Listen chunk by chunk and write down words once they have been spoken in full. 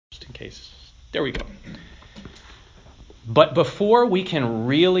case. There we go. But before we can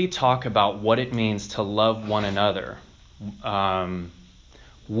really talk about what it means to love one another,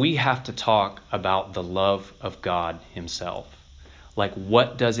 we have to talk about the love of God himself. Like,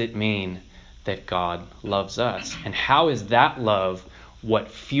 what does it mean that God loves us? And how is that love what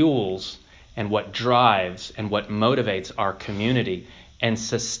fuels and what drives and what motivates our community and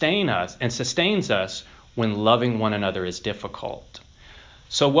sustains us when loving one another is difficult?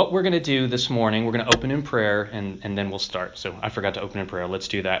 So what we're going to do this morning, we're going to open in prayer and then we'll start. So I forgot to open in prayer. Let's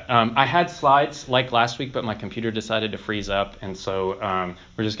do that. I had slides like last week, but my computer decided to freeze up, and so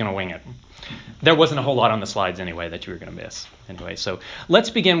we're just going to wing it. There wasn't a whole lot on the slides anyway that you were going to miss. Anyway, so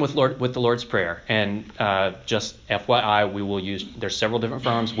let's begin with the Lord's Prayer. And just FYI, we will use, there's several different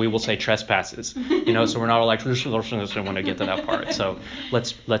forms. We will say trespasses, so we're not all like, when I get to that part. So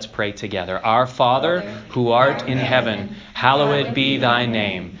let's pray together. Our Father, who art in heaven, hallowed be thy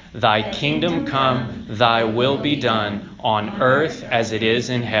name. Thy kingdom come, thy will be done on earth as it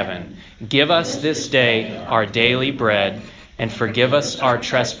is in heaven. Give us this day our daily bread, and forgive us our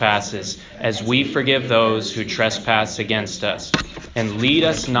trespasses as we forgive those who trespass against us. And lead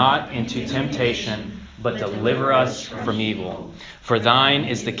us not into temptation, but deliver us from evil. For thine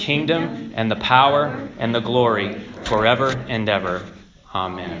is the kingdom and the power and the glory forever and ever.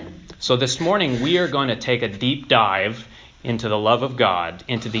 Amen. So this morning we are going to take a deep dive into the love of God,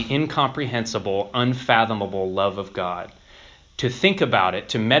 into the incomprehensible, unfathomable love of God. To think about it,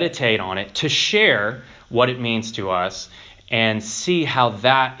 to meditate on it, to share what it means to us, and see how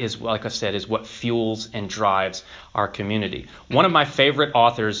that is, like I said, is what fuels and drives our community. One of my favorite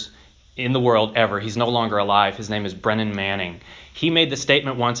authors in the world ever, he's no longer alive, his name is Brennan Manning. He made the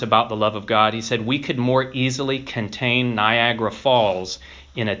statement once about the love of God. He said, we could more easily contain Niagara Falls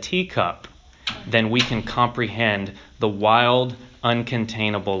in a teacup than we can comprehend the wild,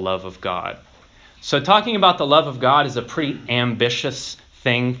 uncontainable love of God. So talking about the love of God is a pretty ambitious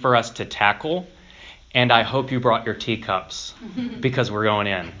thing for us to tackle. And I hope you brought your teacups because we're going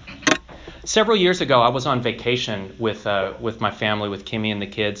in. Several years ago, I was on vacation with my family, with Kimmy and the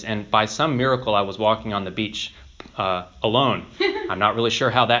kids, and by some miracle, I was walking on the beach alone. I'm not really sure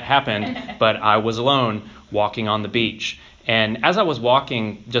how that happened, but I was alone walking on the beach. And as I was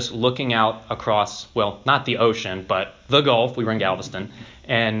walking, just looking out across, well, not the ocean, but the Gulf, we were in Galveston,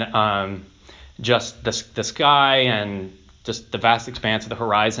 and just the sky and just the vast expanse of the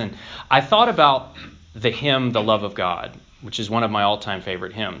horizon, I thought about the hymn, The Love of God, which is one of my all-time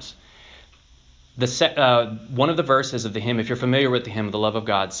favorite hymns. One of the verses of the hymn, if you're familiar with the hymn, The Love of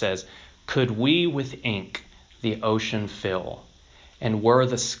God, says, could we with ink the ocean fill, and were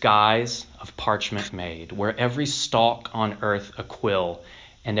the skies of parchment made, were every stalk on earth a quill,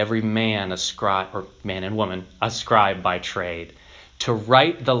 and every man a scribe, or man and woman, a scribe by trade, to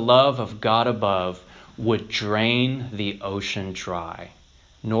write the love of God above would drain the ocean dry.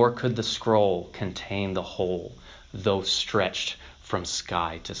 Nor could the scroll contain the whole, though stretched from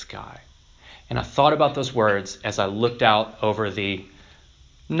sky to sky. And I thought about those words as I looked out over the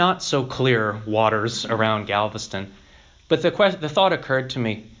not so clear waters around Galveston. But the thought occurred to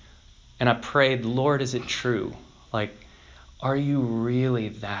me, and I prayed, Lord, is it true? Like, are you really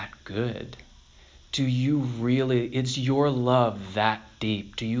that good? Do you really, is your love that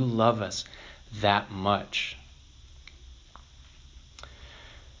deep? Do you love us that much?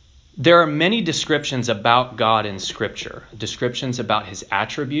 There are many descriptions about God in Scripture, descriptions about his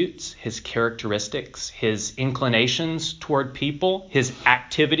attributes, his characteristics, his inclinations toward people, his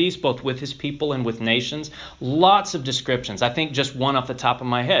activities, both with his people and with nations. Lots of descriptions. I think just one off the top of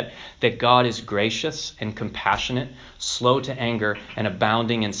my head, that God is gracious and compassionate, slow to anger, and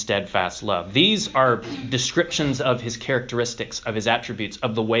abounding in steadfast love. These are descriptions of his characteristics, of his attributes,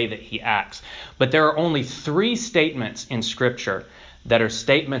 of the way that he acts. But there are only 3 statements in Scripture that are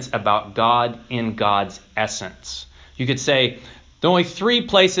statements about God in God's essence. You could say there are only 3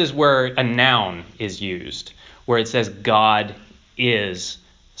 places where a noun is used, where it says God is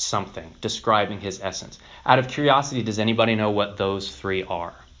something, describing his essence. Out of curiosity, does anybody know what those 3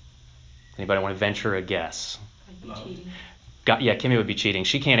 are? Anybody want to venture a guess? I'd be cheating. Yeah, Kimmy would be cheating.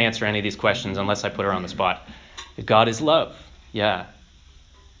 She can't answer any of these questions unless I put her on the spot. God is love. Yeah.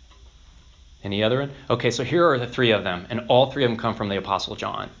 Any other one? Okay, so here are the 3 of them, and all 3 of them come from the Apostle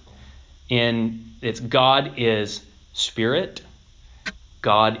John. It's God is spirit,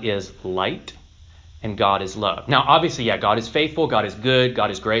 God is light, and God is love. Now, obviously, God is faithful, God is good, God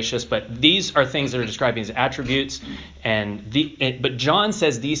is gracious, but these are things that are describing his attributes. But John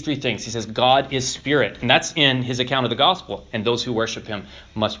says these 3 things. He says God is spirit, and that's in his account of the gospel. And those who worship him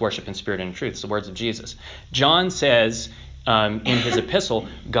must worship in spirit and in truth. It's the words of Jesus. John says in his epistle,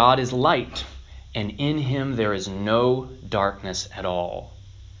 God is light, and in him there is no darkness at all.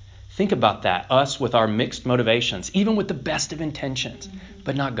 Think about that. Us with our mixed motivations, even with the best of intentions,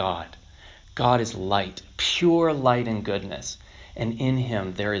 but not God. God is light, pure light and goodness, and in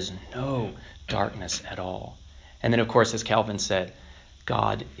him there is no darkness at all. And then, of course, as Calvin said,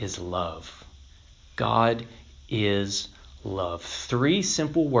 God is love. God is love. 3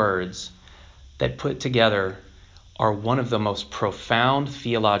 simple words that put together are one of the most profound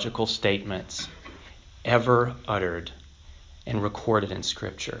theological statements ever uttered and recorded in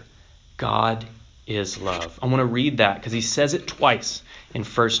Scripture. God is love. I want to read that because he says it twice in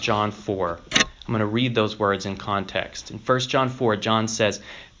 1 John 4. I'm going to read those words in context. In 1 John 4, John says,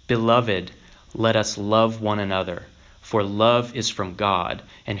 "Beloved, let us love one another, for love is from God,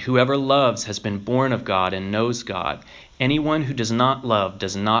 and whoever loves has been born of God and knows God. Anyone who does not love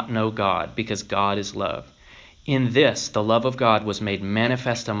does not know God, because God is love. In this, the love of God was made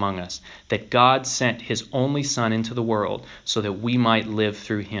manifest among us, that God sent his only Son into the world so that we might live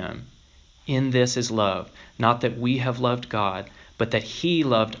through him. In this is love, not that we have loved God, but that he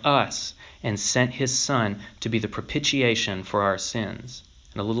loved us and sent his Son to be the propitiation for our sins."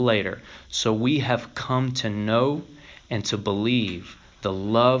 And a little later, "So we have come to know and to believe the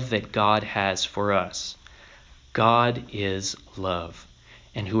love that God has for us. God is love,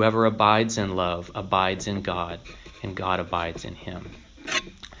 and whoever abides in love abides in God, and God abides in him."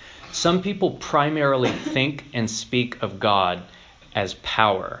 Some people primarily think and speak of God as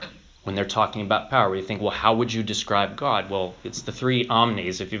power. When they're talking about power, we think, well, how would you describe God? Well, it's the 3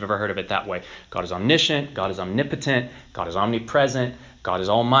 omnis, if you've ever heard of it that way. God is omniscient, God is omnipotent, God is omnipresent, God is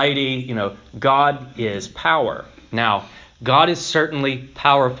almighty. God is power. Now, God is certainly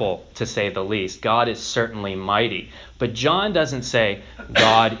powerful, to say the least. God is certainly mighty. But John doesn't say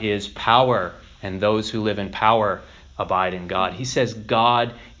God is power, and those who live in power abide in God. He says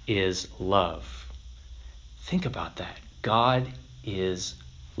God is love. Think about that. God is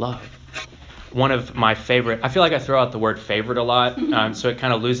love. One of my favorite, I feel like I throw out the word favorite a lot, so it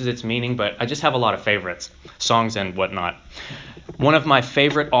kind of loses its meaning, but I just have a lot of favorites, songs and whatnot. One of my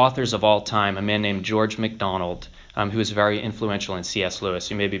favorite authors of all time, a man named George MacDonald, who is very influential in C.S.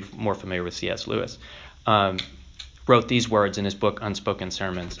 Lewis. You may be more familiar with C.S. Lewis. Wrote these words in his book, Unspoken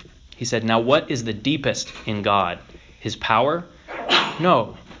Sermons. He said, "Now what is the deepest in God? His power?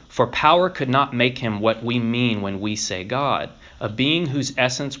 No, for power could not make him what we mean when we say God. A being whose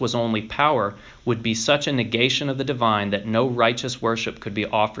essence was only power would be such a negation of the divine that no righteous worship could be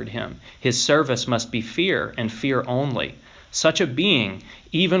offered him. His service must be fear, and fear only. Such a being,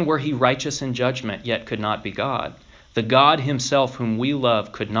 even were he righteous in judgment, yet could not be God. The God himself whom we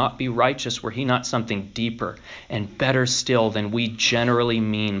love could not be righteous were he not something deeper and better still than we generally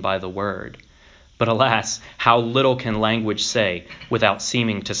mean by the word. But alas, how little can language say without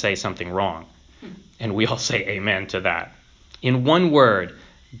seeming to say something wrong?" And we all say amen to that. In one word,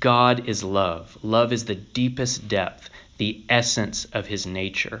 God is love. Love is the deepest depth, the essence of his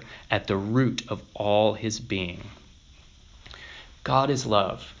nature, at the root of all his being. God is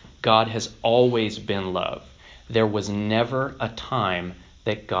love. God has always been love. There was never a time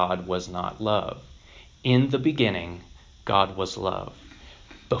that God was not love. In the beginning, God was love.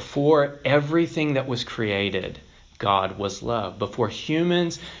 Before everything that was created, God was love. Before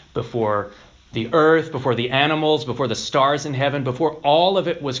humans, before the earth, before the animals, before the stars in heaven, before all of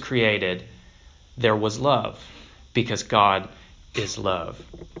it was created, there was love, because God is love.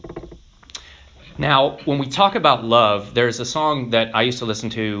 Now, when we talk about love, there's a song that I used to listen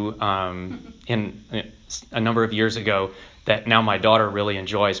to in a number of years ago that now my daughter really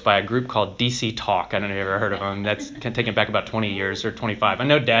enjoys, by a group called DC Talk. I don't know if you've ever heard of them. That's taken back about 20 years or 25. I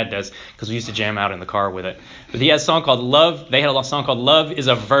know Dad does, because we used to jam out in the car with it. But he has a song called Love. They had a song called Love is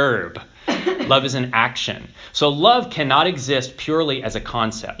a Verb. Love is an action. So love cannot exist purely as a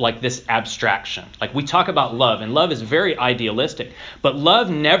concept, like this abstraction. Like we talk about love, and love is very idealistic. But love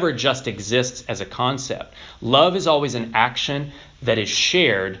never just exists as a concept. Love is always an action that is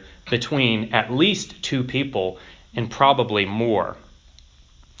shared between at least 2 people, and probably more.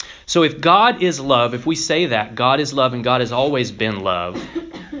 So if God is love, if we say that God is love and God has always been love,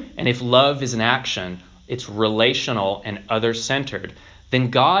 and if love is an action, it's relational and other-centered, then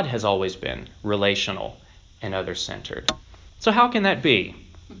God has always been relational and other-centered. So how can that be?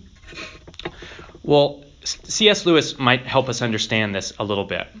 Well, C.S. Lewis might help us understand this a little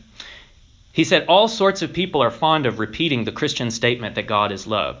bit. He said, all sorts of people are fond of repeating the Christian statement that God is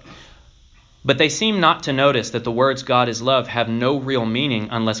love. But they seem not to notice that the words God is love have no real meaning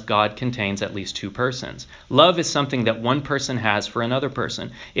unless God contains at least two persons. Love is something that one person has for another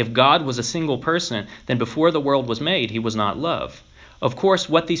person. If God was a single person, then before the world was made, he was not love. Of course,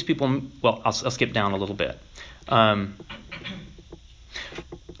 what these people... Well, I'll skip down a little bit.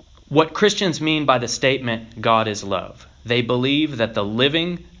 What Christians mean by the statement, God is love. They believe that the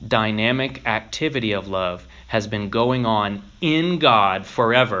living, dynamic activity of love has been going on in God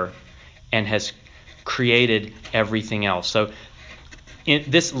forever and has created everything else. So in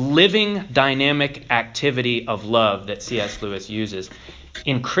this living, dynamic activity of love that C.S. Lewis uses,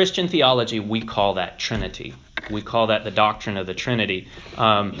 in Christian theology, we call that Trinity. We call that the doctrine of the Trinity.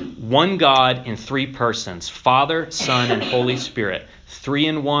 One God in three persons, Father, Son, and Holy Spirit. 3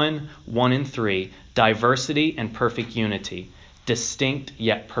 in 1, 1 in 3. Diversity and perfect unity. Distinct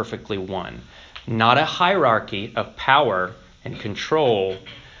yet perfectly one. Not a hierarchy of power and control,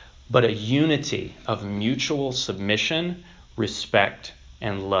 but a unity of mutual submission, respect,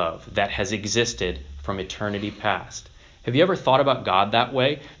 and love that has existed from eternity past. Have you ever thought about God that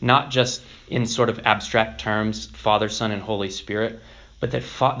way? Not just in sort of abstract terms, Father, Son, and Holy Spirit, but that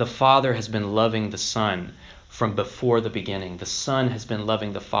the Father has been loving the Son from before the beginning. The Son has been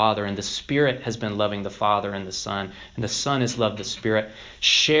loving the Father, and the Spirit has been loving the Father and the Son, and the Son has loved the Spirit,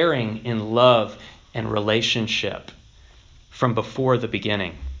 sharing in love and relationship from before the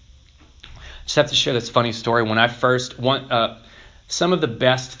beginning. Just have to share this funny story. When I first some of the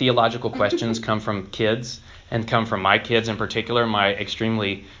best theological questions come from kids, and come from my kids in particular, my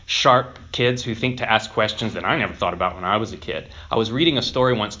extremely sharp kids who think to ask questions that I never thought about when I was a kid. I was reading a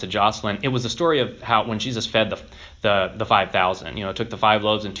story once to Jocelyn. It was a story of how when Jesus fed the 5,000, took the 5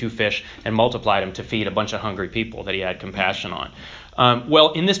 loaves and 2 fish and multiplied them to feed a bunch of hungry people that he had compassion on.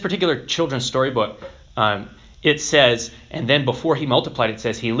 Well, in this particular children's storybook, it says, and then before he multiplied, it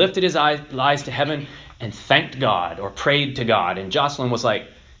says he lifted his eyes to heaven and thanked God or prayed to God. And Jocelyn was like,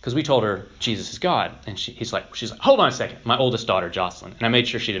 because we told her Jesus is God. And she's like, hold on a second. My oldest daughter, Jocelyn. And I made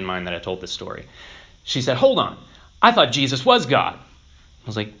sure she didn't mind that I told this story. She said, hold on. I thought Jesus was God. I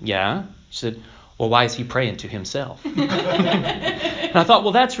was like, yeah. She said, well, why is he praying to himself? And I thought,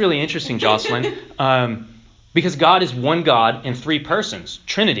 well, that's really interesting, Jocelyn. Because God is one God in 3 persons.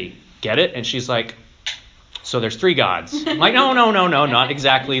 Trinity. Get it? And she's like, so there's 3 gods. I'm like, no, not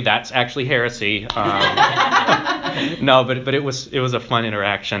exactly. That's actually heresy. No, but it was a fun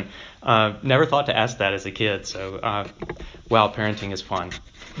interaction. Never thought to ask that as a kid. So, wow, parenting is fun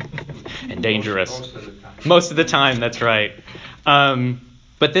and dangerous. Most of the time, that's right.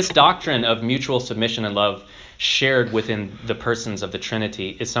 But this doctrine of mutual submission and love shared within the persons of the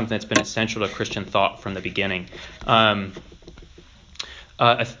Trinity is something that's been essential to Christian thought from the beginning. A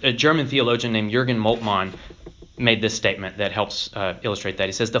German theologian named Jürgen Moltmann made this statement that helps illustrate that.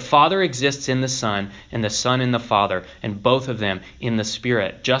 He says, the Father exists in the Son, and the Son in the Father, and both of them in the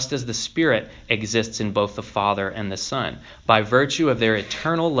Spirit, just as the Spirit exists in both the Father and the Son. By virtue of their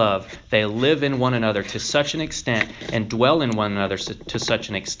eternal love, they live in one another to such an extent and dwell in one another to such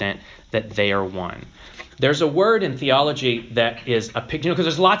an extent that they are one. There's a word in theology that is a picture, because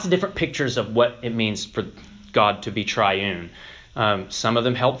there's lots of different pictures of what it means for God to be triune. Some of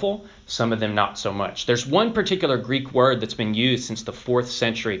them helpful, some of them not so much. There's one particular Greek word that's been used since the 4th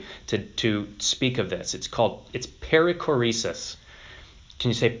century to speak of this. It's perichoresis. Can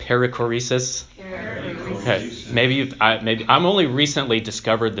you say perichoresis? Okay. Maybe I'm only recently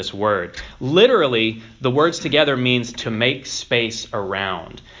discovered this word. Literally, the words together means to make space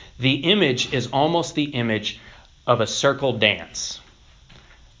around. The image is almost the image of a circle dance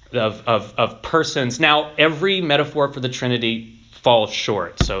of persons. Now, every metaphor for the Trinity falls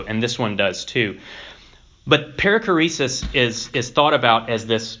short, and this one does too. But perichoresis is thought about as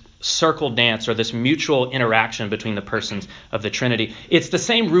this circle dance or this mutual interaction between the persons of the Trinity. It's the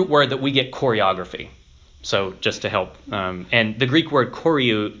same root word that we get choreography. So just to help, and the Greek word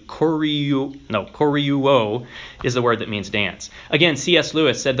choreuo is the word that means dance. Again, C.S.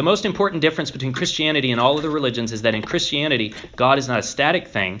 Lewis said, the most important difference between Christianity and all other religions is that in Christianity, God is not a static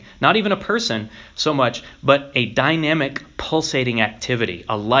thing, not even a person so much, but a dynamic, pulsating activity,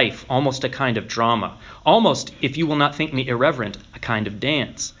 a life, almost a kind of drama, almost, if you will not think me irreverent, a kind of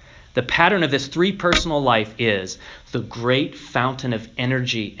dance. The pattern of this 3-personal life is the great fountain of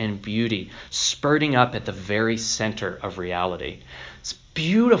energy and beauty spurting up at the very center of reality. It's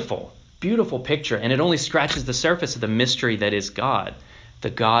beautiful, beautiful picture, and it only scratches the surface of the mystery that is God, the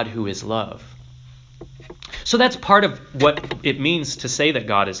God who is love. So that's part of what it means to say that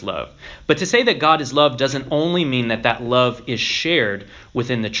God is love. But to say that God is love doesn't only mean that love is shared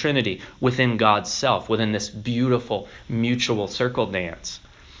within the Trinity, within God's self, within this beautiful mutual circle dance.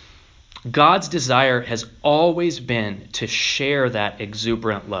 God's desire has always been to share that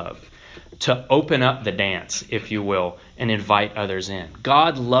exuberant love, to open up the dance, if you will, and invite others in.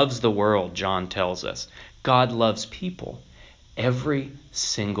 God loves the world, John tells us. God loves people, every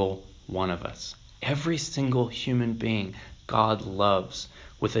single one of us. Every single human being, God loves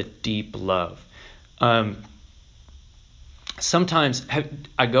with a deep love. Sometimes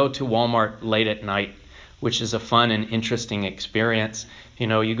I go to Walmart late at night, which is a fun and interesting experience. You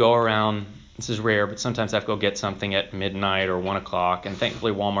know, you go around, this is rare, but sometimes I have to go get something at midnight or 1 o'clock, and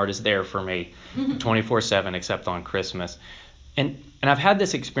thankfully Walmart is there for me 24/7 except on Christmas. And I've had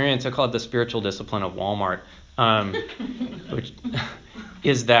this experience, I call it the spiritual discipline of Walmart, which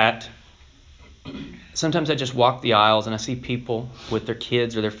is that sometimes I just walk the aisles and I see people with their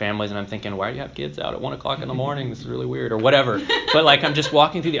kids or their families, and I'm thinking, why do you have kids out at 1 o'clock in the morning? This is really weird, or whatever. But like, I'm just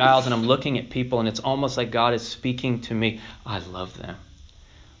walking through the aisles and I'm looking at people, and it's almost like God is speaking to me. I love them.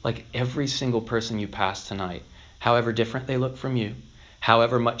 Like every single person you pass tonight, however different they look from you,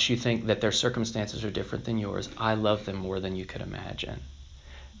 however much you think that their circumstances are different than yours, I love them more than you could imagine.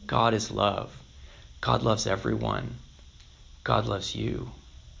 God is love. God loves everyone. God loves you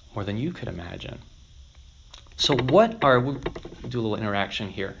more than you could imagine. So we'll do a little interaction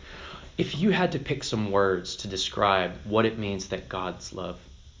here. If you had to pick some words to describe what it means that God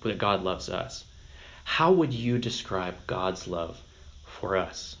loves us, how would you describe God's love for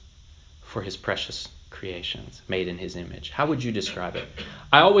us, for his precious creations made in his image? How would you describe it?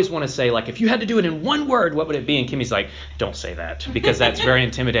 I always want to say, like, if you had to do it in one word, what would it be? And Kimmy's like, don't say that, because that's very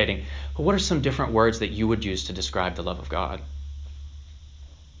intimidating. But what are some different words that you would use to describe the love of God?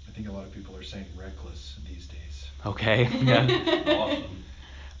 I think a lot of people are saying reckless these days. Okay. Yeah.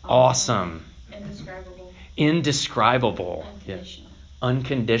 Awesome. Indescribable. Unconditional. Yeah.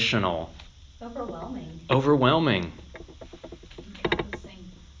 Unconditional. Overwhelming.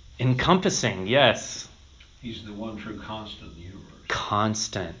 Encompassing, yes. He's the one true constant in the universe.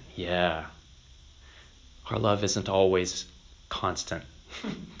 Constant, yeah. Our love isn't always constant,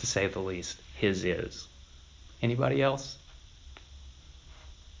 to say the least. His is. Anybody else?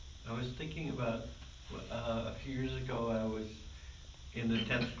 I was thinking about a few years ago. I was in the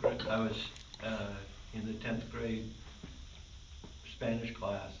 10th grade. I was in the 10th grade Spanish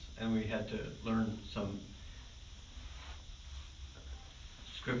class, and we had to learn some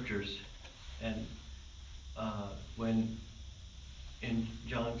scriptures. And when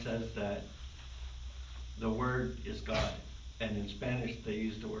John says that the word is God, and in Spanish they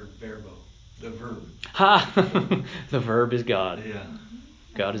use the word verbo, the verb. Ha! The verb is God. Yeah.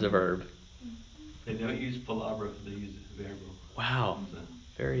 God is a verb. They don't use palabra, they use verbo. Wow.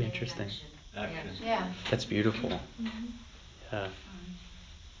 Very interesting. Action. Yeah. That's beautiful. Yeah.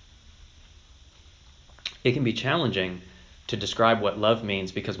 It can be challenging to describe what love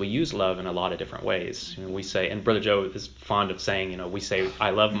means because we use love in a lot of different ways. You know, we say, and Brother Joe is fond of saying, we say,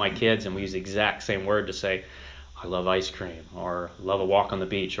 I love my kids, and we use the exact same word to say, I love ice cream, or love a walk on the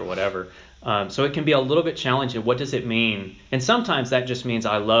beach, or whatever. So it can be a little bit challenging. What does it mean? And sometimes that just means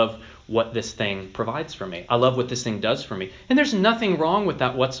I love what this thing provides for me. I love what this thing does for me. And there's nothing wrong with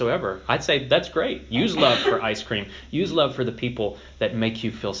that whatsoever. I'd say that's great. Use love for ice cream. Use love for the people that make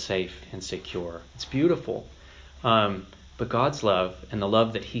you feel safe and secure. It's beautiful. But God's love and the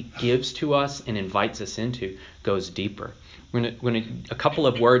love that he gives to us and invites us into goes deeper. A couple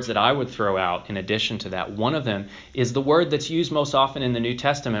of words that I would throw out in addition to that. One of them is the word that's used most often in the New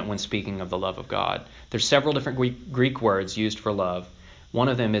Testament when speaking of the love of God. There's several different Greek words used for love. One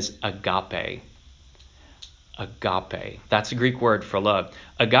of them is agape. Agape. That's a Greek word for love.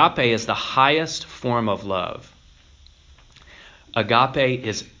 Agape is the highest form of love. Agape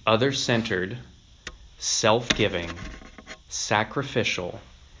is other-centered, self-giving, sacrificial,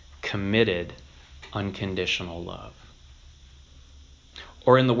 committed, unconditional love.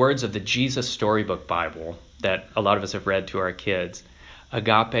 Or in the words of the Jesus Storybook Bible that a lot of us have read to our kids,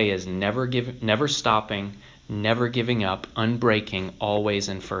 agape is never stopping, never giving up, unbreaking, always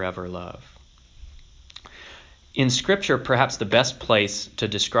and forever love. In Scripture, perhaps the best place to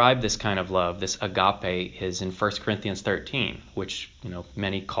describe this kind of love, this agape, is in 1 Corinthians 13, which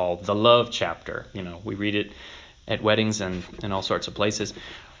many call the love chapter. We read it at weddings and in all sorts of places.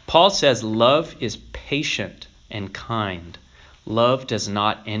 Paul says love is patient and kind. Love does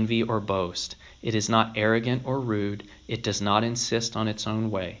not envy or boast. It is not arrogant or rude. It does not insist on its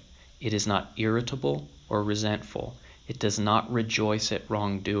own way. It is not irritable or resentful. It does not rejoice at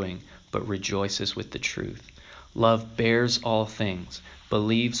wrongdoing, but rejoices with the truth. Love bears all things,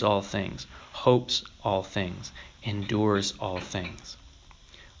 believes all things, hopes all things, endures all things.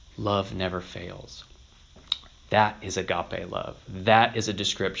 Love never fails. That is agape love. That is a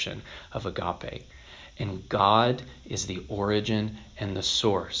description of agape. And God is the origin and the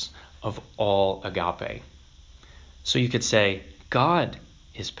source of all agape. So you could say, God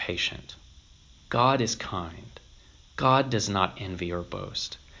is patient. God is kind. God does not envy or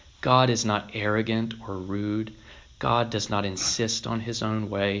boast. God is not arrogant or rude. God does not insist on his own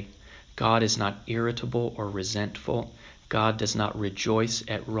way. God is not irritable or resentful. God does not rejoice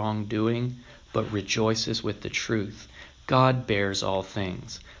at wrongdoing, but rejoices with the truth. God bears all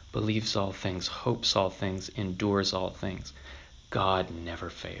things, believes all things, hopes all things, endures all things. God never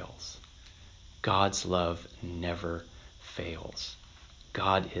fails. God's love never fails.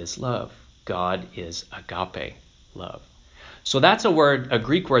 God is love. God is agape love. So that's a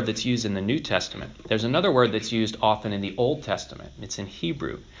Greek word that's used in the New Testament. There's another word that's used often in the Old Testament. It's in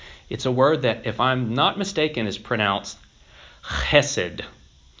Hebrew. It's a word that, if I'm not mistaken, is pronounced chesed.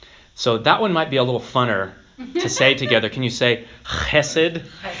 So that one might be a little funner to say together. Can you say chesed?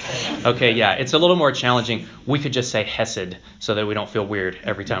 Okay, yeah, it's a little more challenging. We could just say hesed so that we don't feel weird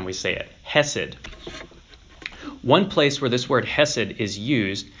every time we say it. Hesed. One place where this word hesed is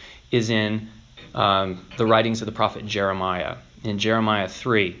used is in the writings of the prophet Jeremiah. In Jeremiah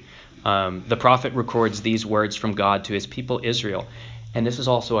 3, the prophet records these words from God to his people Israel. And this is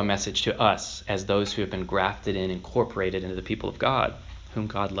also a message to us as those who have been grafted in, incorporated into the people of God, whom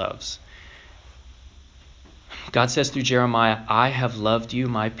God loves. God says through Jeremiah, I have loved you,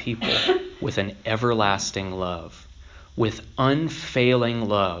 my people, with an everlasting love. With unfailing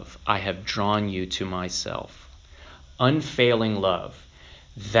love, I have drawn you to myself. Unfailing love.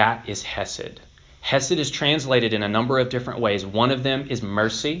 That is hesed. Hesed is translated in a number of different ways. One of them is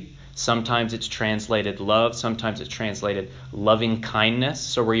mercy. Sometimes it's translated love. Sometimes it's translated loving kindness.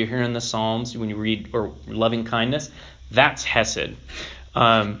 So where you hear in the Psalms, when you read or loving kindness, that's hesed.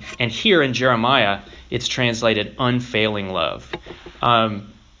 And here in Jeremiah, it's translated unfailing love. I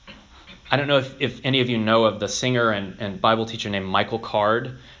don't know if any of you know of the singer and Bible teacher named Michael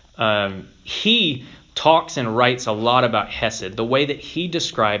Card. He talks and writes a lot about hesed. The way that he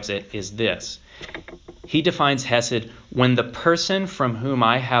describes it is this. He defines hesed when the person from whom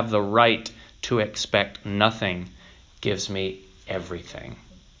I have the right to expect nothing gives me everything.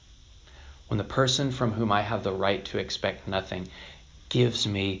 When the person from whom I have the right to expect nothing gives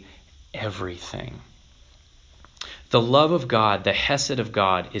me everything. The love of God, the hesed of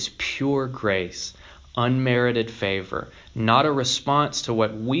God, is pure grace, unmerited favor, not a response to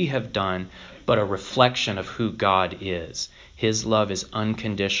what we have done, but a reflection of who God is. His love is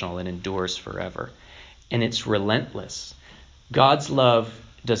unconditional and endures forever. And it's relentless. God's love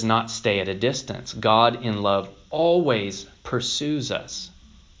does not stay at a distance. God in love always pursues us.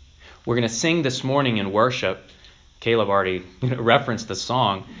 We're going to sing this morning in worship. Caleb already referenced the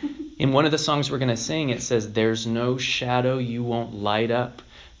song. In one of the songs we're going to sing, it says, there's no shadow you won't light up,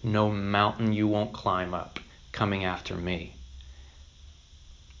 no mountain you won't climb up, coming after me.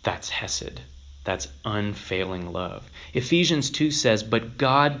 That's hesed. That's unfailing love. Ephesians 2 says, but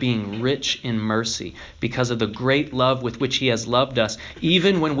God being rich in mercy, because of the great love with which he has loved us,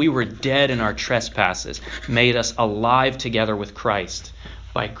 even when we were dead in our trespasses, made us alive together with Christ.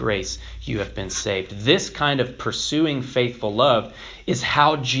 By grace you have been saved. This kind of pursuing faithful love is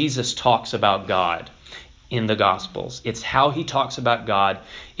how Jesus talks about God in the Gospels. It's how he talks about God.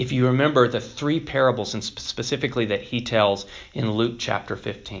 If you remember the three parables, and specifically that he tells in Luke chapter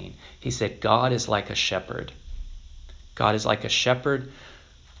 15, he said, God is like a shepherd. God is like a shepherd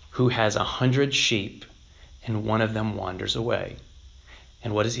who has 100 sheep and one of them wanders away.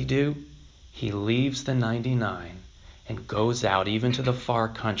 And what does he do? He leaves the 99 and goes out even to the far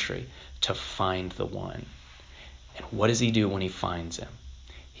country to find the one. And what does he do when he finds him?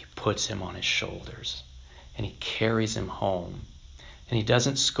 He puts him on his shoulders and he carries him home. And he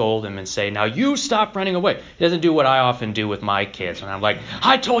doesn't scold him and say, now you stop running away. He doesn't do what I often do with my kids when I'm like,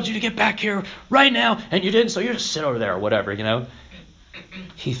 I told you to get back here right now and you didn't, so you just sit over there or whatever,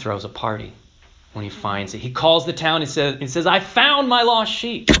 He throws a party when he finds it. He calls the town and says, I found my lost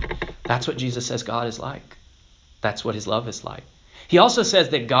sheep. That's what Jesus says God is like. That's what his love is like. He also says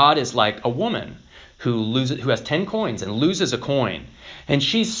that God is like a woman who has 10 coins and loses a coin. And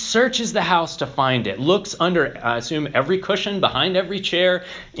she searches the house to find it, looks under, I assume, every cushion, behind every chair,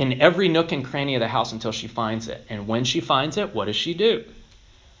 in every nook and cranny of the house until she finds it. And when she finds it, what does she do?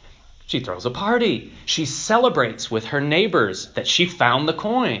 She throws a party. She celebrates with her neighbors that she found the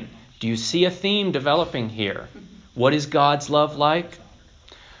coin. Do you see a theme developing here? What is God's love like?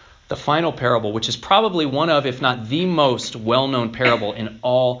 The final parable, which is probably one of, if not the most well-known parable in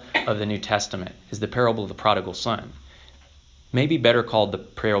all of the New Testament, is the parable of the prodigal son. Maybe better called the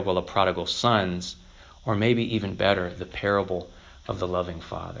parable of prodigal sons, Or maybe even better, the parable of the loving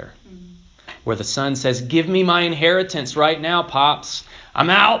father, where the son says, give me my inheritance right now, Pops. I'm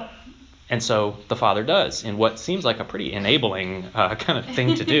out. And so the father does, in what seems like a pretty enabling kind of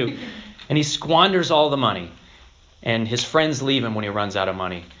thing to do. And he squanders all the money. And his friends leave him when he runs out of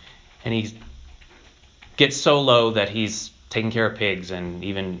money. And he gets so low that he's taking care of pigs and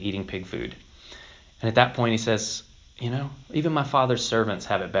even eating pig food. And at that point he says, even my father's servants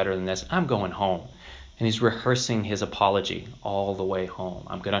have it better than this. I'm going home. And he's rehearsing his apology all the way home.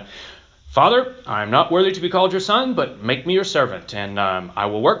 Father, I'm not worthy to be called your son, but make me your servant, and I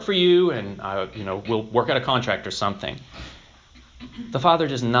will work for you, and we'll work out a contract or something. The father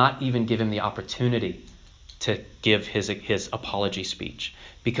does not even give him the opportunity to give his apology speech,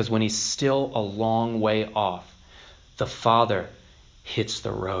 because when he's still a long way off, the father hits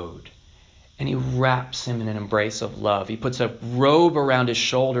the road, and he wraps him in an embrace of love. He puts a robe around his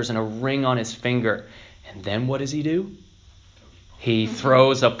shoulders and a ring on his finger, and then what does he do? He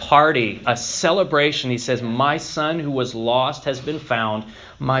throws a party, a celebration. He says, my son who was lost has been found.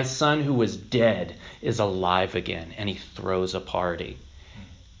 My son who was dead is alive again. And he throws a party.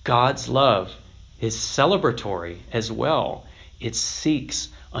 God's love is celebratory as well. It seeks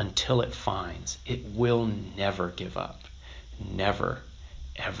until it finds. It will never give up. Never,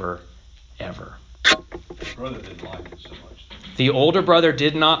 ever, ever. The brother didn't like it so much. The older brother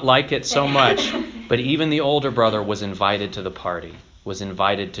did not like it so much, but even the older brother was invited to the party, was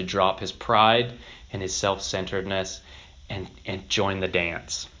invited to drop his pride and his self-centeredness and join the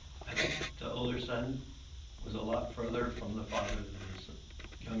dance. I think the older son was a lot further from the father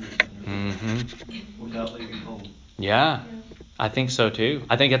than his younger son without leaving home. Yeah, I think so too.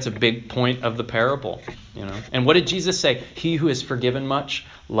 I think that's a big point of the parable, And what did Jesus say? He who is forgiven much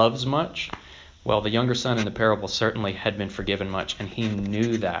loves much. Well, the younger son in the parable certainly had been forgiven much, and he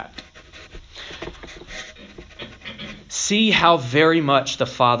knew that. See how very much the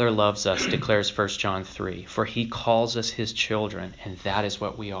Father loves us, declares 1 John 3, for he calls us his children, and that is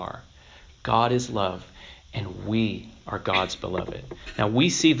what we are. God is love, and we are God's beloved. Now, we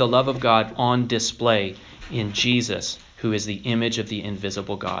see the love of God on display in Jesus, who is the image of the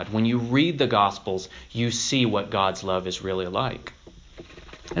invisible God. When you read the Gospels, you see what God's love is really like.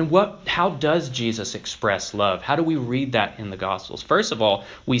 And how does Jesus express love? How do we read that in the Gospels? First of all,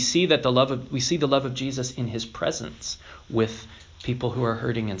 we see the love of Jesus in his presence with people who are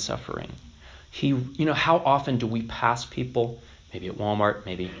hurting and suffering. How often do we pass people, maybe at Walmart,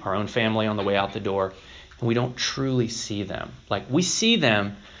 maybe our own family on the way out the door, and we don't truly see them? Like, we see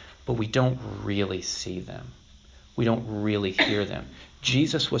them, but we don't really see them. We don't really hear them.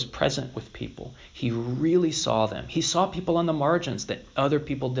 Jesus was present with people. He really saw them. He saw people on the margins that other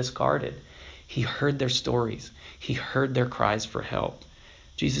people discarded. He heard their stories. He heard their cries for help.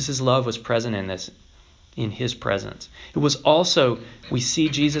 Jesus' love was present in his presence. It was also, we see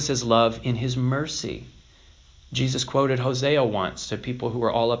Jesus' love in his mercy. Jesus quoted Hosea once to people who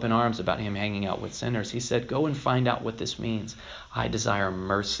were all up in arms about him hanging out with sinners. He said, go and find out what this means. I desire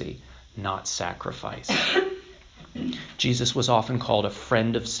mercy, not sacrifice. Jesus was often called a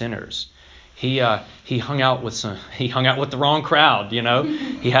friend of sinners. He hung out with the wrong crowd,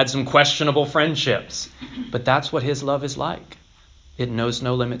 He had some questionable friendships. But that's what his love is like. It knows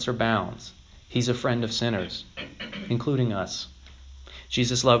no limits or bounds. He's a friend of sinners, including us.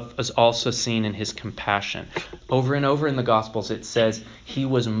 Jesus' love is also seen in his compassion. Over and over in the Gospels it says he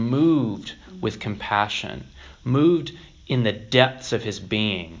was moved with compassion, moved in the depths of his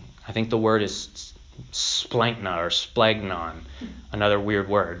being. I think the word is splankna or splagnon, another weird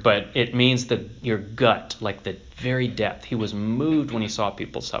word, but it means your gut, like the very depth. He was moved when he saw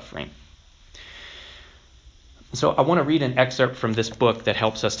people suffering. So I want to read an excerpt from this book that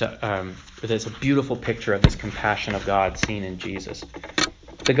helps us there's a beautiful picture of this compassion of God seen in Jesus.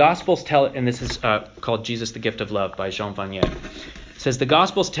 The Gospels tell, and this is called Jesus, the Gift of Love by Jean Vanier. It says, the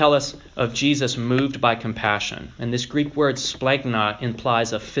Gospels tell us of Jesus moved by compassion. And this Greek word splagna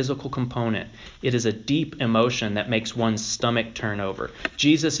implies a physical component. It is a deep emotion that makes one's stomach turn over.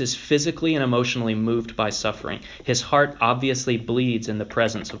 Jesus is physically and emotionally moved by suffering. His heart obviously bleeds in the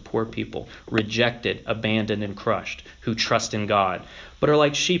presence of poor people, rejected, abandoned, and crushed, who trust in God, but are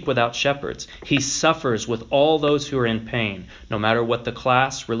like sheep without shepherds. He suffers with all those who are in pain, no matter what the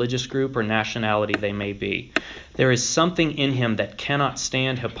class, religious group, or nationality they may be. There is something in him that cannot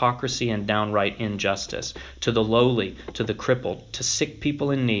stand hypocrisy and downright injustice. To the lowly, to the crippled, to sick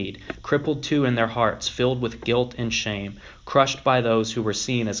people in need, crippled too in their hearts, filled with guilt and shame, crushed by those who were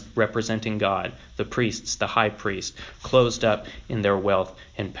seen as representing God, the priests, the high priest, closed up in their wealth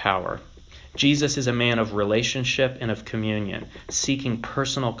and power. Jesus is a man of relationship and of communion, seeking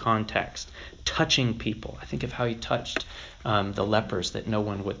personal context. touching people. I think of how he touched the lepers that no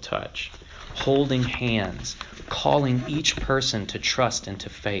one would touch. Holding hands, calling each person to trust and to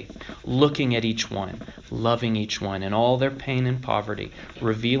faith, looking at each one, loving each one in all their pain and poverty,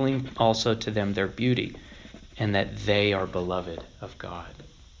 revealing also to them their beauty and that they are beloved of God.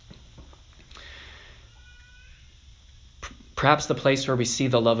 Perhaps the place where we see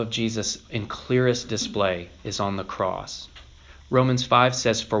the love of Jesus in clearest display is on the cross. Romans 5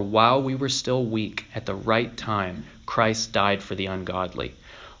 says, "For while we were still weak, at the right time, Christ died for the ungodly.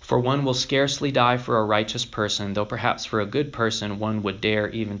 For one will scarcely die for a righteous person, though perhaps for a good person one would dare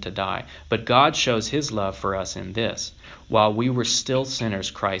even to die. But God shows his love for us in this: while we were still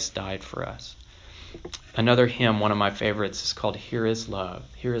sinners, Christ died for us." Another hymn, one of my favorites, is called "Here is Love."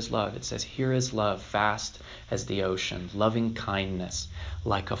 Here is love. It says, "Here is love, vast as the ocean, loving kindness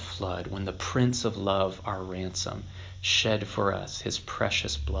like a flood, when the Prince of Love, our ransom, shed for us his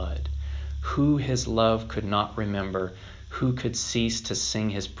precious blood. Who his love could not remember, who could cease to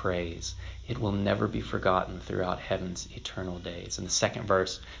sing his praise? It will never be forgotten throughout heaven's eternal days." And the second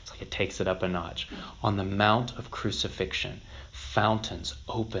verse, it's like it takes it up a notch. "On the mount of crucifixion, fountains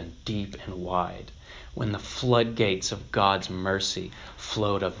open deep and wide, when the floodgates of God's mercy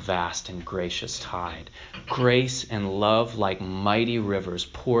flowed a vast and gracious tide. Grace and love like mighty rivers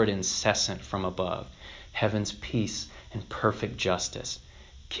poured incessant from above. Heaven's peace and perfect justice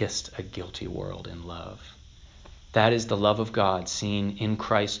kissed a guilty world in love." That is the love of God seen in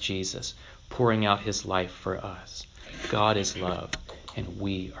Christ Jesus, pouring out his life for us. God is love, and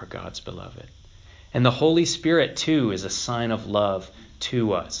we are God's beloved. And the Holy Spirit, too, is a sign of love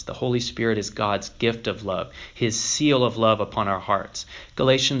to us. The Holy Spirit is God's gift of love, his seal of love upon our hearts.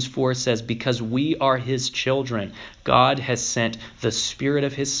 Galatians 4 says, "Because we are his children, God has sent the Spirit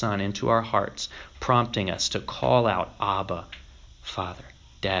of his Son into our hearts, prompting us to call out, Abba, Father,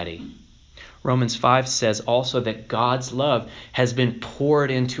 Daddy." Romans 5 says also that God's love has been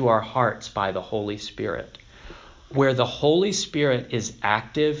poured into our hearts by the Holy Spirit. Where the Holy Spirit is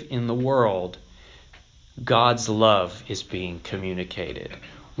active in the world, God's love is being communicated.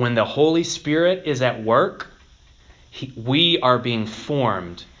 When the Holy Spirit is at work, we are being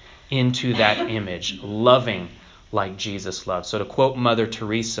formed into that image, loving like Jesus loved. So to quote Mother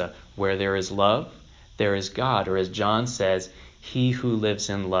Teresa, where there is love, there is God. Or as John says, he who lives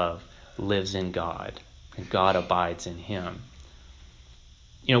in love lives in God, and God abides in him.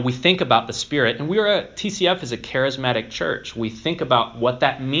 You know, we think about the Spirit, and TCF is a charismatic church. We think about what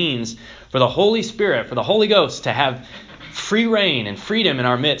that means for the Holy Spirit, for the Holy Ghost to have free reign and freedom in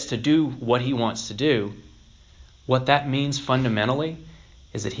our midst to do what he wants to do. What that means fundamentally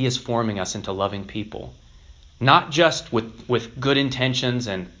is that he is forming us into loving people, not just with good intentions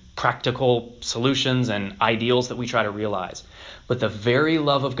and practical solutions and ideals that we try to realize, but the very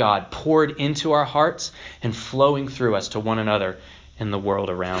love of God poured into our hearts and flowing through us to one another in the world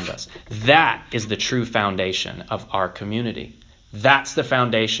around us. That is the true foundation of our community. That's the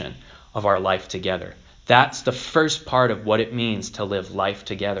foundation of our life together. That's the first part of what it means to live life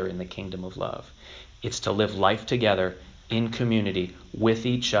together in the kingdom of love. It's to live life together in community with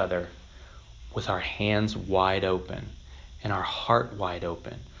each other, with our hands wide open and our heart wide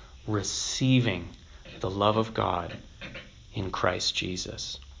open, receiving the love of God in Christ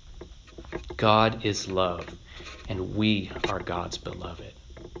Jesus. God is love, and we are God's beloved.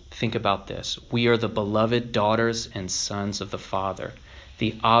 Think about this. We are the beloved daughters and sons of the Father,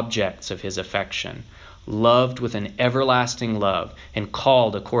 the objects of his affection, loved with an everlasting love and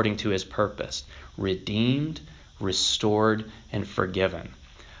called according to his purpose, redeemed, restored, and forgiven,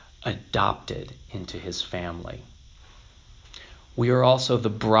 adopted into his family. We are also the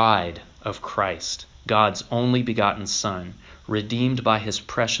bride of Christ, God's only begotten Son, redeemed by his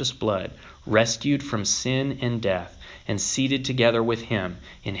precious blood, rescued from sin and death, and seated together with him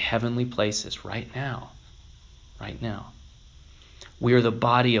in heavenly places right now. Right now. We are the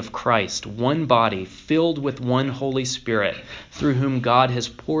body of Christ, one body filled with one Holy Spirit, through whom God has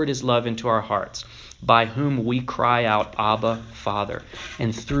poured his love into our hearts, by whom we cry out, Abba, Father,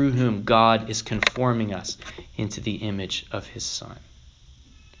 and through whom God is conforming us into the image of his Son.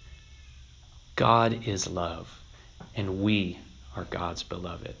 God is love, and we are God's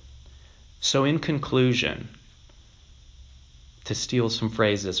beloved. So in conclusion, to steal some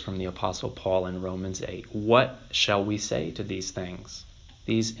phrases from the Apostle Paul in Romans 8, what shall we say to these things?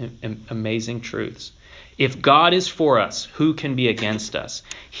 These amazing truths. If God is for us, who can be against us?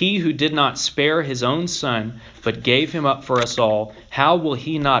 He who did not spare his own Son, but gave him up for us all, how will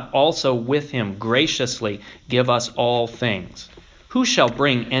he not also with him graciously give us all things? Who shall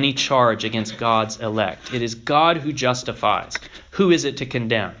bring any charge against God's elect? It is God who justifies. Who is it to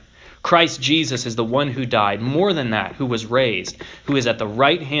condemn? Christ Jesus is the one who died, more than that, who was raised, who is at the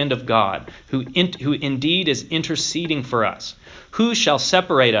right hand of God, who indeed is interceding for us. Who shall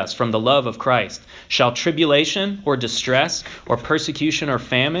separate us from the love of Christ? Shall tribulation or distress or persecution or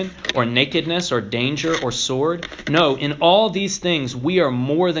famine or nakedness or danger or sword? No, in all these things we are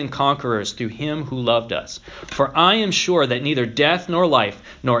more than conquerors through him who loved us. For I am sure that neither death nor life,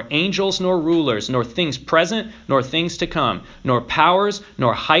 nor angels nor rulers, nor things present nor things to come, nor powers,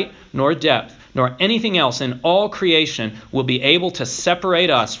 nor height, nor depth, nor anything else in all creation will be able to separate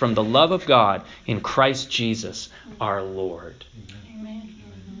us from the love of God in Christ Jesus our Lord. Amen.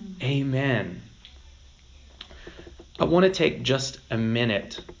 Amen. I want to take just a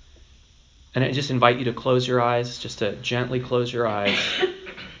minute, and I just invite you to close your eyes, just to gently close your eyes,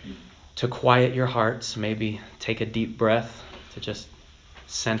 to quiet your hearts, maybe take a deep breath to just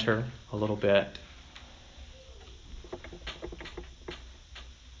center a little bit.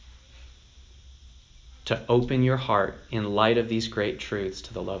 To open your heart in light of these great truths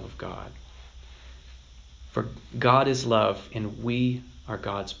to the love of God. For God is love, and we are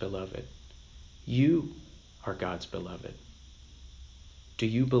God's beloved. You are God's beloved. Do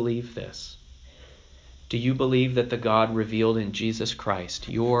you believe this? Do you believe that the God revealed in Jesus Christ,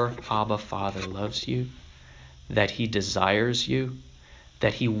 your Abba Father, loves you? That he desires you?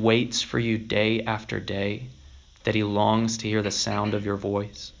 That he waits for you day after day? That he longs to hear the sound of your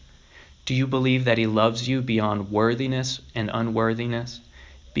voice? Do you believe that he loves you beyond worthiness and unworthiness,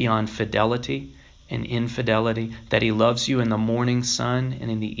 beyond fidelity and infidelity, that he loves you in the morning sun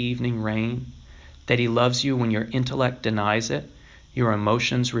and in the evening rain, that he loves you when your intellect denies it, your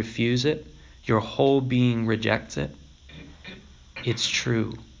emotions refuse it, your whole being rejects it? It's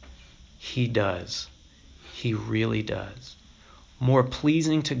true. He does. He really does. More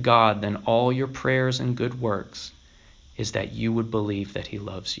pleasing to God than all your prayers and good works is that you would believe that he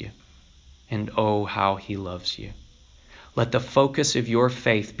loves you. And oh, how he loves you. Let the focus of your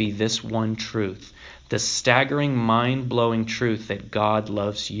faith be this one truth, the staggering, mind-blowing truth that God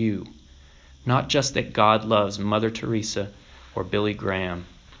loves you. Not just that God loves Mother Teresa or Billy Graham.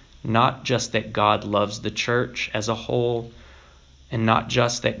 Not just that God loves the church as a whole. And not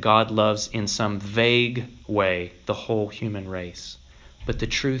just that God loves in some vague way the whole human race. But the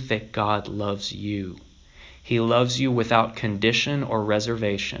truth that God loves you. He loves you without condition or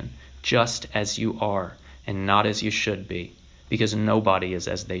reservation, just as you are and not as you should be, because nobody is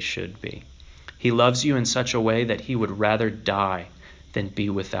as they should be. He loves you in such a way that he would rather die than be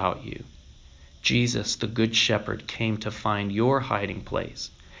without you. Jesus, the Good Shepherd, came to find your hiding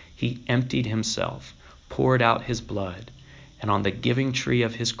place. He emptied himself, poured out his blood, and on the giving tree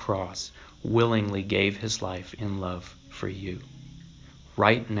of his cross willingly gave his life in love for you.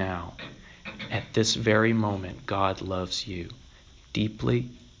 Right now, at this very moment, God loves you deeply,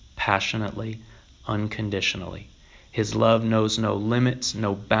 passionately, unconditionally. His love knows no limits,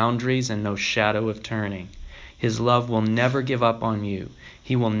 no boundaries, and no shadow of turning. His love will never give up on you.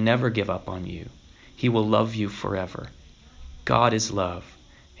 He will never give up on you. He will love you forever. God is love,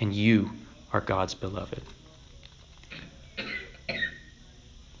 and you are God's beloved.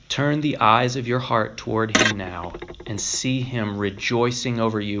 Turn the eyes of your heart toward him now and see him rejoicing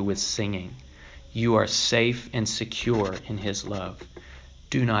over you with singing. You are safe and secure in his love.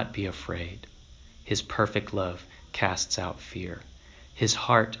 Do not be afraid. His perfect love casts out fear. His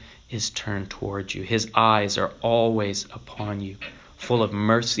heart is turned toward you. His eyes are always upon you, full of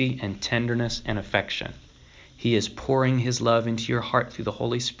mercy and tenderness and affection. He is pouring his love into your heart through the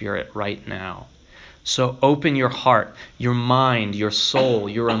Holy Spirit right now. So open your heart, your mind, your soul,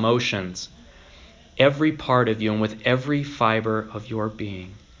 your emotions, every part of you, and with every fiber of your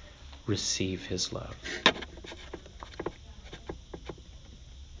being, receive his love.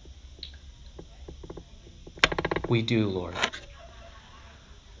 We do, Lord.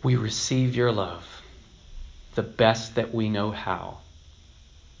 We receive your love, the best that we know how,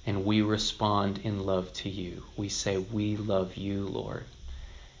 and we respond in love to you. We say, we love you, Lord,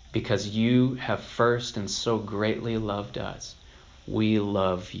 because you have first and so greatly loved us. We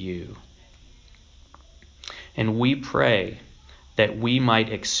love you. And we pray that we might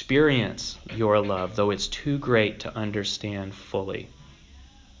experience your love, though it's too great to understand fully.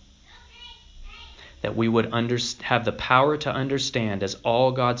 That we would have the power to understand, as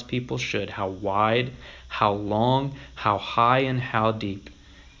all God's people should, how wide, how long, how high, and how deep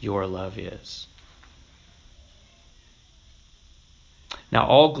your love is. Now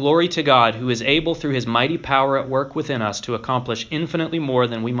all glory to God, who is able through his mighty power at work within us to accomplish infinitely more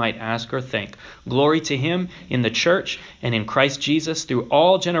than we might ask or think. Glory to him in the church and in Christ Jesus through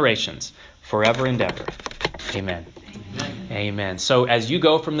all generations, forever and ever. Amen. Amen. So as you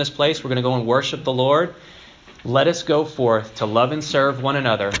go from this place, we're going to go and worship the Lord. Let us go forth to love and serve one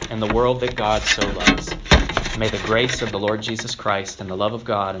another in the world that God so loves. May the grace of the Lord Jesus Christ and the love of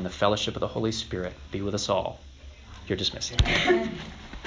God and the fellowship of the Holy Spirit be with us all. You're dismissed.